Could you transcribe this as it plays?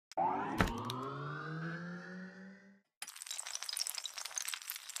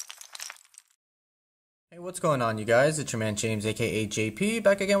What's going on, you guys? It's your man James, aka JP,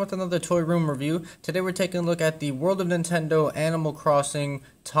 back again with another toy room review. Today we're taking a look at the World of Nintendo Animal Crossing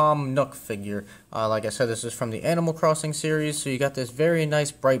Tom Nook figure. Like I said, this is from the Animal Crossing series, so you got this very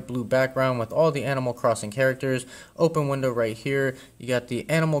nice bright blue background with all the Animal Crossing characters. Open window right here. You got the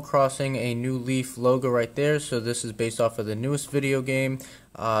Animal Crossing A New Leaf logo right there, so this is based off of the newest video game.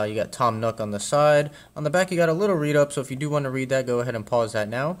 You got Tom Nook on the side. On the back you got a little read up, so if you do want to read that, go ahead and pause that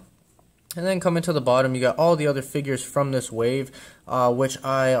now. And then coming to the bottom, you got all the other figures from this wave, which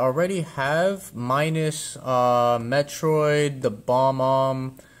I already have, minus Metroid, the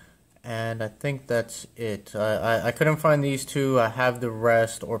Bomb, and I think that's it. I couldn't find these two. I have the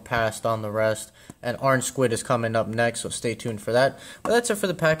rest, or passed on the rest, and Orange Squid is coming up next, so stay tuned for that. But that's it for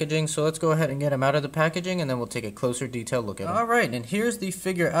the packaging, so let's go ahead and get them out of the packaging, and then we'll take a closer detailed look at them. Alright, and here's the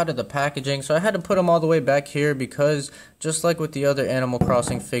figure out of the packaging. So I had to put him all the way back here because, just like with the other Animal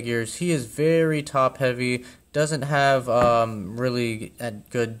Crossing figures, he is very top heavy. Doesn't have really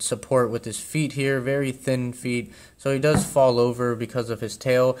good support with his feet here, very thin feet, so he does fall over because of his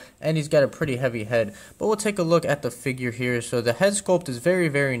tail, and he's got a pretty heavy head. But we'll take a look at the figure here. So the head sculpt is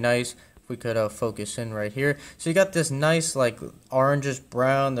very nice. If we could focus in right here. So you got this nice like orangish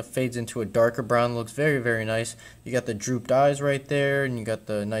brown that fades into a darker brown, looks very nice. You got the drooped eyes right there, and you got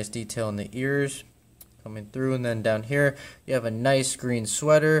the nice detail in the ears coming through, and then down here you have a nice green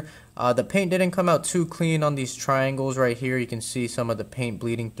sweater. The paint didn't come out too clean on these triangles right here. You can see some of the paint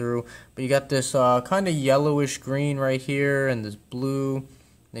bleeding through, but you got this kind of yellowish green right here, and this blue.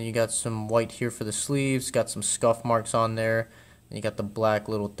 Then you got some white here for the sleeves, got some scuff marks on there, and you got the black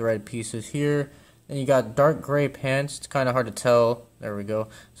little thread pieces here. Then you got dark gray pants. It's kind of hard to tell. There we go.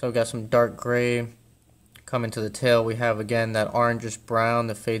 So we got some dark gray. Coming to the tail, we have again that orangish brown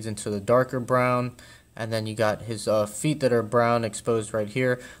that fades into the darker brown. And then you got his feet that are brown exposed right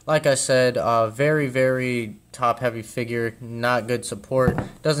here. Like I said, very top heavy figure, not good support.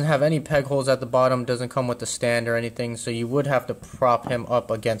 Doesn't have any peg holes at the bottom, doesn't come with a stand or anything, so you would have to prop him up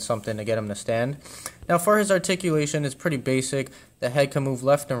against something to get him to stand. Now for his articulation, it's pretty basic. The head can move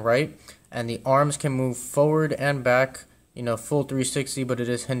left and right, and the arms can move forward and back, you know, full 360, but it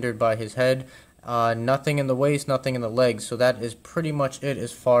is hindered by his head. Nothing in the waist, nothing in the legs, so that is pretty much it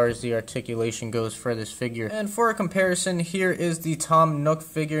as far as the articulation goes for this figure. And for a comparison, here is the Tom Nook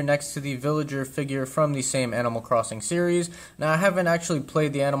figure next to the Villager figure from the same Animal Crossing series. Now I haven't actually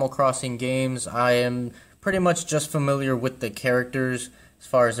played the Animal Crossing games. I am pretty much just familiar with the characters as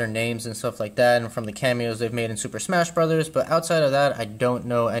far as their names and stuff like that, and from the cameos they've made in Super Smash Bros. But outside of that, I don't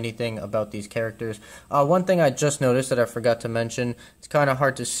know anything about these characters. One thing I just noticed that I forgot to mention, it's kind of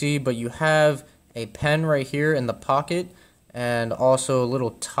hard to see, but you have a pen right here in the pocket, and also a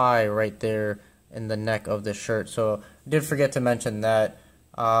little tie right there in the neck of the shirt. So I did forget to mention that.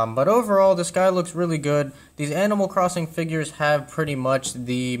 But overall, this guy looks really good. These Animal Crossing figures have pretty much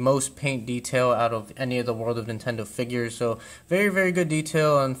the most paint detail out of any of the World of Nintendo figures, so very good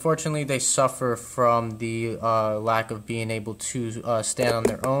detail. Unfortunately, they suffer from the lack of being able to stand on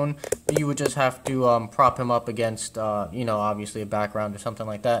their own. But you would just have to prop him up against, you know, obviously a background or something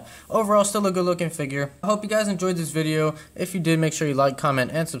like that. Overall, still a good looking figure. I hope you guys enjoyed this video. If you did, make sure you like, comment,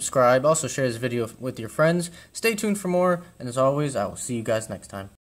 and subscribe. Also share this video with your friends. Stay tuned for more, and as always, I will see you guys next time.